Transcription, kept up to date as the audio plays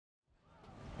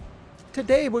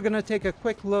Today we're going to take a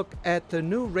quick look at the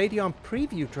new Radeon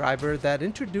preview driver that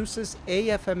introduces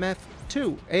AFMF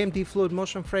 2. AMD Fluid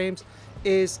Motion Frames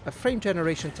is a frame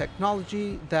generation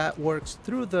technology that works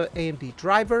through the AMD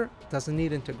driver, doesn't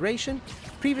need integration.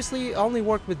 Previously it only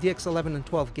worked with DX11 and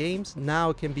 12 games, now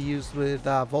it can be used with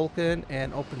Vulkan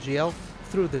and OpenGL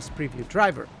through this preview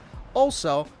driver.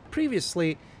 Also,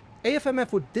 previously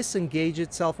AFMF would disengage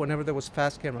itself whenever there was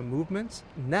fast camera movements.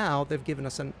 Now they've given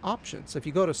us an option. So if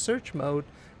you go to search mode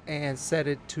and set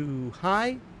it to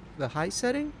high, the high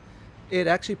setting, it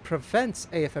actually prevents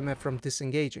AFMF from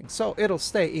disengaging. So it'll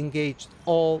stay engaged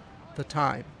all the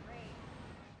time.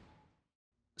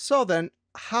 So then,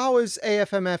 how is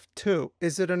AFMF 2?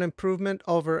 Is it an improvement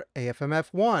over AFMF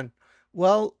 1?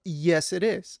 Well, yes, it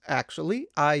is, actually.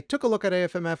 I took a look at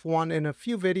AFMF 1 in a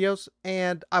few videos,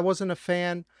 and I wasn't a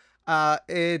fan. I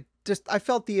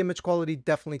felt the image quality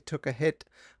definitely took a hit.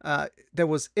 There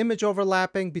was image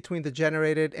overlapping between the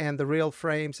generated and the real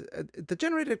frames. The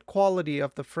generated quality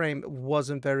of the frame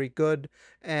wasn't very good,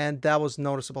 and that was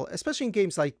noticeable, especially in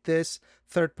games like this,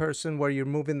 third person, where you're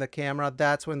moving the camera.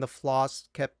 That's when the flaws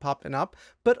kept popping up.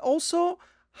 But also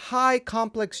high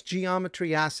complex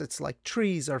geometry assets like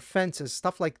trees or fences,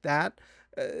 stuff like that.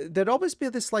 There'd always be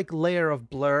this like layer of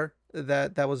blur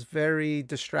that was very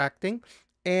distracting.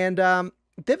 And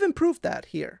they've improved that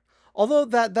here. Although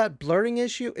that blurring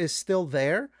issue is still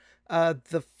there,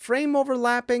 the frame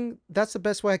overlapping, that's the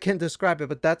best way I can describe it,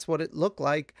 but that's what it looked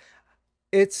like.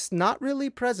 It's not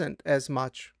really present as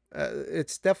much.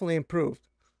 It's definitely improved.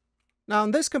 Now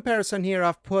in this comparison here,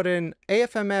 I've put in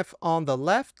AFMF on the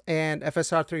left and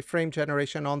FSR3 frame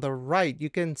generation on the right.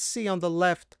 You can see on the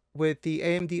left with the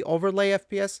AMD overlay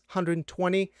FPS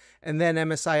 120, and then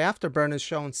MSI Afterburn is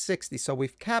shown 60. So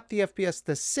we've capped the FPS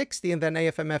to 60, and then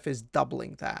AFMF is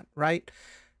doubling that, right?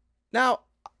 Now,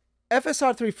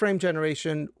 FSR3 frame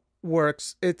generation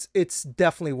works. It's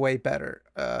definitely way better.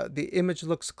 The image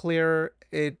looks clearer.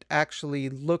 It actually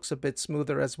looks a bit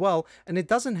smoother as well, and it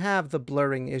doesn't have the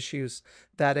blurring issues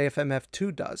that AFMF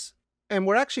 2 does. And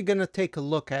we're actually going to take a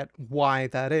look at why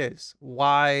that is.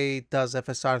 Why does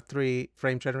FSR3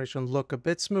 frame generation look a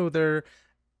bit smoother,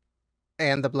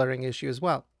 and the blurring issue as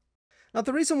well? Now,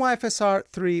 the reason why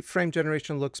FSR3 frame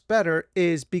generation looks better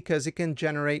is because it can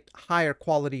generate higher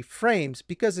quality frames.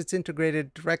 Because it's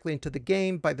integrated directly into the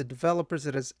game by the developers,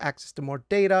 it has access to more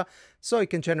data, so it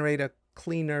can generate a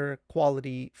cleaner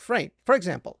quality frame. For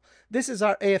example, this is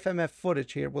our AFMF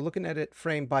footage here. We're looking at it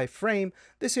frame by frame.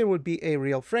 This here would be a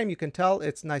real frame. You can tell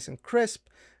it's nice and crisp.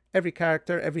 Every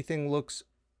character, everything looks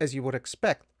as you would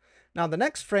expect. Now the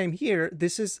next frame here,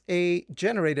 this is a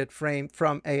generated frame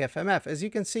from AFMF. As you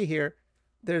can see here,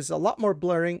 there's a lot more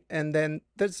blurring, and then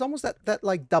there's almost that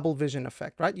like double vision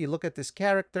effect, right? You look at this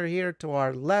character here to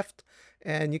our left,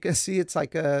 and you can see it's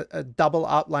like a double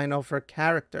outline of her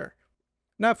character.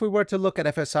 Now, if we were to look at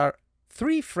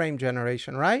FSR3 frame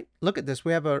generation, right? Look at this.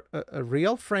 We have a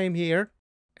real frame here,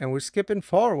 and we're skipping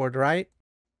forward, right?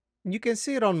 You can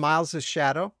see it on Miles's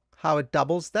shadow, how it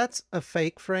doubles. That's a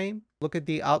fake frame. Look at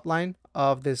the outline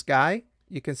of this guy.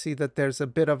 You can see that there's a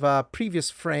bit of a previous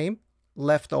frame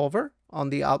left over on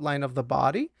the outline of the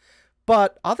body.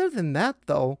 But other than that,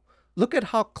 though, look at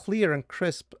how clear and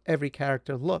crisp every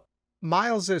character looks.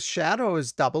 Miles's shadow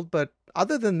is doubled, but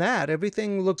other than that,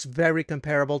 everything looks very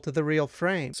comparable to the real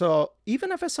frame. So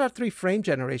even FSR3 frame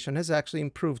generation has actually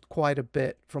improved quite a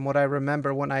bit from what I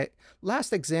remember when I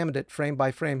last examined it frame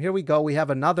by frame. Here we go. We have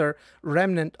another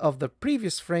remnant of the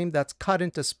previous frame that's cut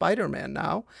into Spider-Man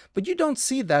now, but you don't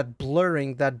see that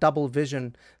blurring, that double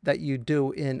vision that you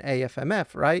do in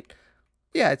AFMF, right?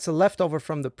 Yeah, it's a leftover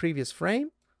from the previous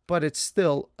frame, but it's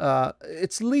still,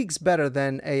 it's leagues better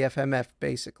than AFMF,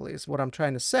 basically, is what I'm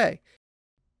trying to say.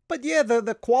 But yeah,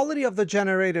 the quality of the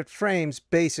generated frames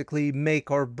basically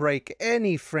make or break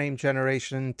any frame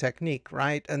generation technique,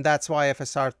 right? And that's why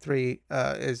FSR3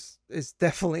 is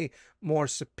definitely more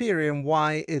superior, and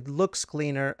why it looks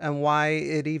cleaner, and why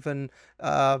it even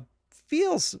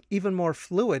feels even more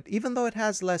fluid, even though it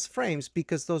has less frames,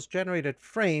 because those generated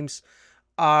frames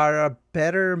are a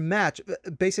better match,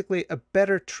 basically a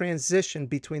better transition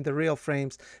between the real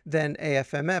frames than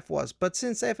AFMF was. But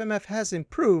since AFMF has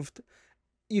improved,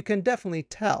 you can definitely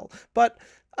tell. But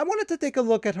I wanted to take a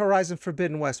look at Horizon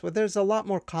Forbidden West, where there's a lot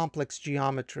more complex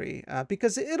geometry,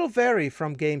 because it'll vary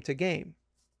from game to game.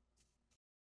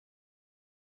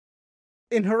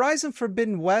 In Horizon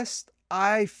Forbidden West,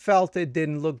 I felt it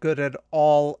didn't look good at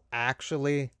all,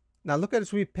 actually. Now look at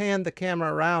as we pan the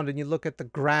camera around and you look at the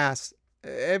grass.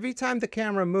 Every time the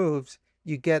camera moves,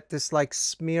 you get this like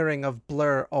smearing of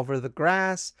blur over the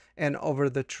grass and over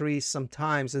the trees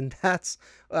sometimes. And that's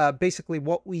basically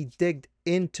what we digged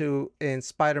into in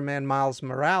Spider-Man Miles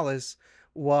Morales,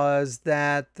 was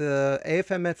that the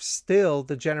AFMF still,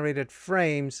 the generated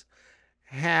frames,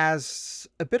 has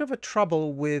a bit of a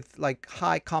trouble with like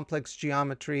high complex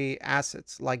geometry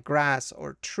assets like grass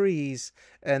or trees,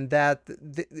 and that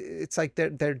it's like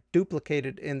they're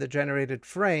duplicated in the generated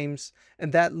frames,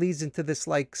 and that leads into this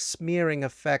like smearing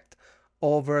effect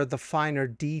over the finer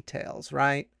details,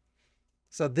 right?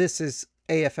 So this is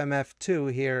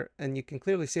AFMF2 here, and you can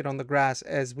clearly see it on the grass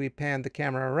as we pan the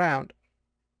camera around.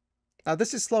 Now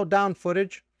this is slowed down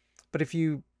footage, but if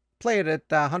you play it at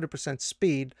 100%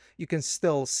 speed, you can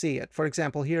still see it. For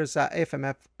example, here's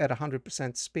AFMF at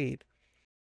 100% speed.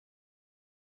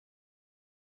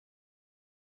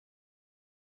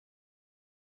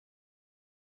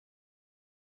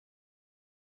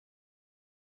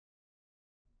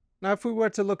 Now, if we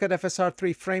were to look at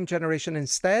FSR3 frame generation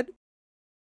instead,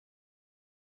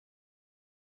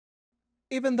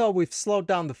 even though we've slowed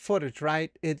down the footage,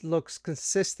 right, it looks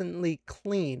consistently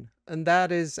clean. And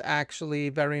that is actually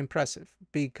very impressive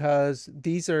because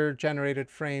these are generated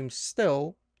frames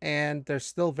still, and there's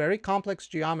still very complex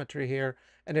geometry here,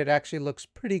 and it actually looks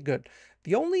pretty good.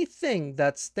 The only thing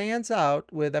that stands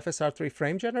out with FSR3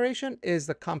 frame generation is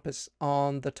the compass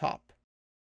on the top.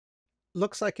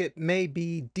 Looks like it may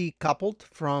be decoupled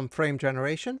from frame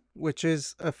generation, which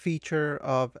is a feature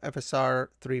of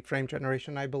FSR3 frame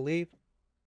generation, I believe.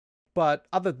 But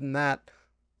other than that,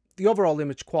 the overall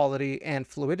image quality and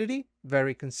fluidity,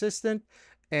 very consistent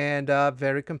and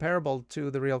very comparable to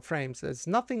the real frames. There's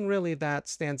nothing really that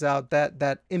stands out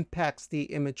that impacts the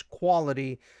image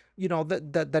quality, you know,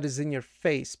 that is in your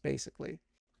face, basically.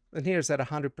 And here's at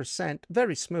 100%,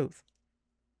 very smooth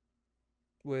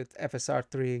with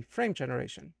FSR3 frame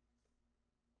generation.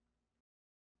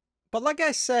 But like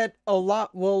I said, a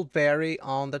lot will vary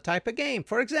on the type of game.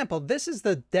 For example, this is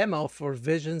the demo for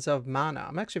Visions of Mana.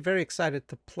 I'm actually very excited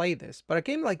to play this. But a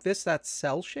game like this that's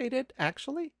cel shaded,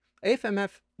 actually,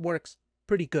 AFMF works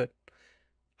pretty good.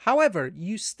 However,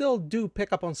 you still do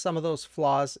pick up on some of those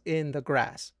flaws in the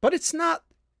grass. But it's not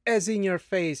as in your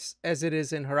face as it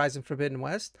is in Horizon Forbidden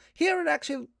West. Here it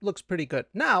actually looks pretty good.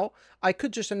 Now, I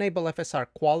could just enable FSR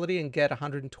quality and get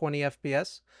 120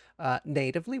 FPS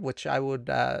natively, which I would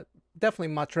definitely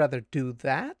much rather do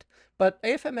that. But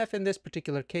AFMF in this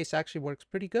particular case actually works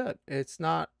pretty good. It's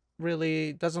not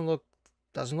really, doesn't look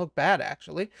bad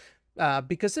actually.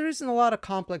 Because there isn't a lot of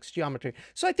complex geometry.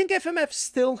 So I think FMF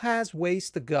still has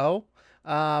ways to go,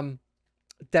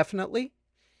 definitely.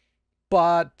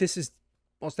 But this is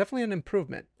most definitely an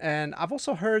improvement. And I've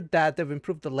also heard that they've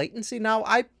improved the latency. Now,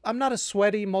 I'm not a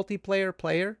sweaty multiplayer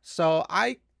player, so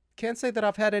I can't say that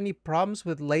I've had any problems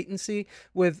with latency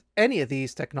with any of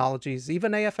these technologies,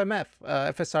 even AFMF,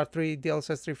 FSR3,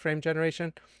 DLSS3 frame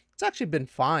generation. It's actually been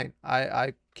fine.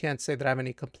 I can't say that I have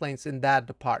any complaints in that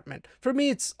department. For me,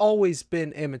 it's always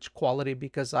been image quality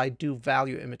because I do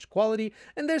value image quality,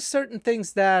 and there's certain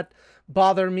things that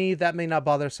bother me that may not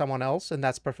bother someone else, and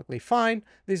that's perfectly fine.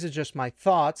 These are just my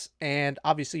thoughts, and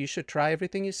obviously you should try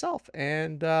everything yourself.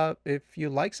 And if you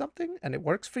like something and it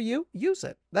works for you, use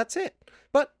it. That's it.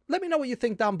 But let me know what you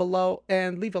think down below,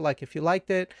 and leave a like if you liked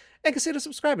it, and consider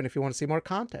subscribing if you want to see more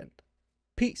content.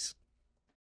 Peace.